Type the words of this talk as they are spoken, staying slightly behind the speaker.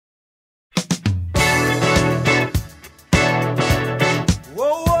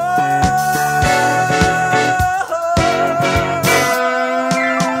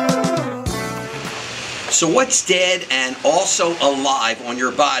So what's dead and also alive on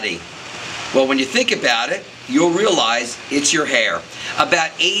your body? Well, when you think about it, you'll realize it's your hair. About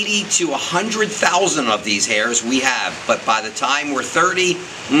 80 to 100,000 of these hairs we have, but by the time we're 30,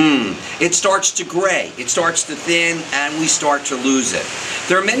 it starts to gray, it starts to thin, and we start to lose it.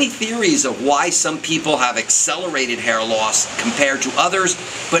 There are many theories of why some people have accelerated hair loss compared to others,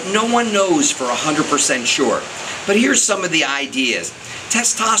 but no one knows for 100% sure. But here's some of the ideas.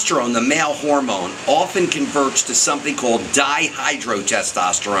 Testosterone, the male hormone, often converts to something called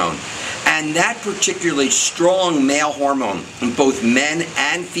dihydrotestosterone. And that particularly strong male hormone in both men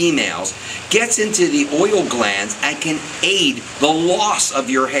and females gets into the oil glands and can aid the loss of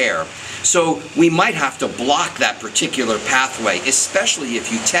your hair. So we might have to block that particular pathway, especially if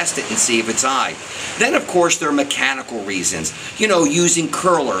you test it and see if it's high. Then, of course, there are mechanical reasons. You know, using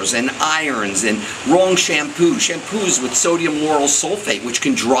curlers and irons and wrong shampoos with sodium lauryl sulfate, which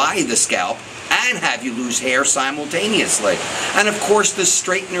can dry the scalp and have you lose hair simultaneously. And of course, the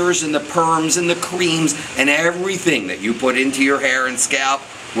straighteners and the perms and the creams and everything that you put into your hair and scalp,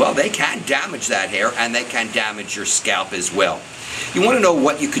 well, they can damage that hair and they can damage your scalp as well. You want to know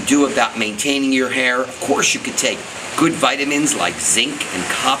what you could do about maintaining your hair? Of course, you could take good vitamins like zinc and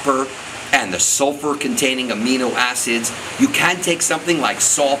copper and the sulfur-containing amino acids. You can take something like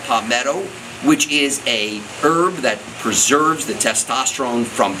saw palmetto, which is a herb that preserves the testosterone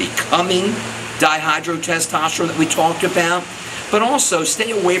from becoming dihydrotestosterone that we talked about. But also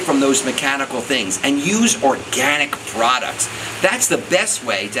stay away from those mechanical things and use organic products. That's the best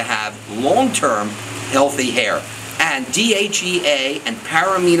way to have long-term healthy hair. And DHEA and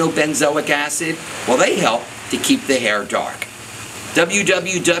para-aminobenzoic acid, well, they help to keep the hair dark.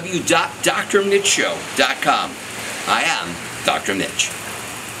 www.drmitchshow.com. I am Dr. Mitch.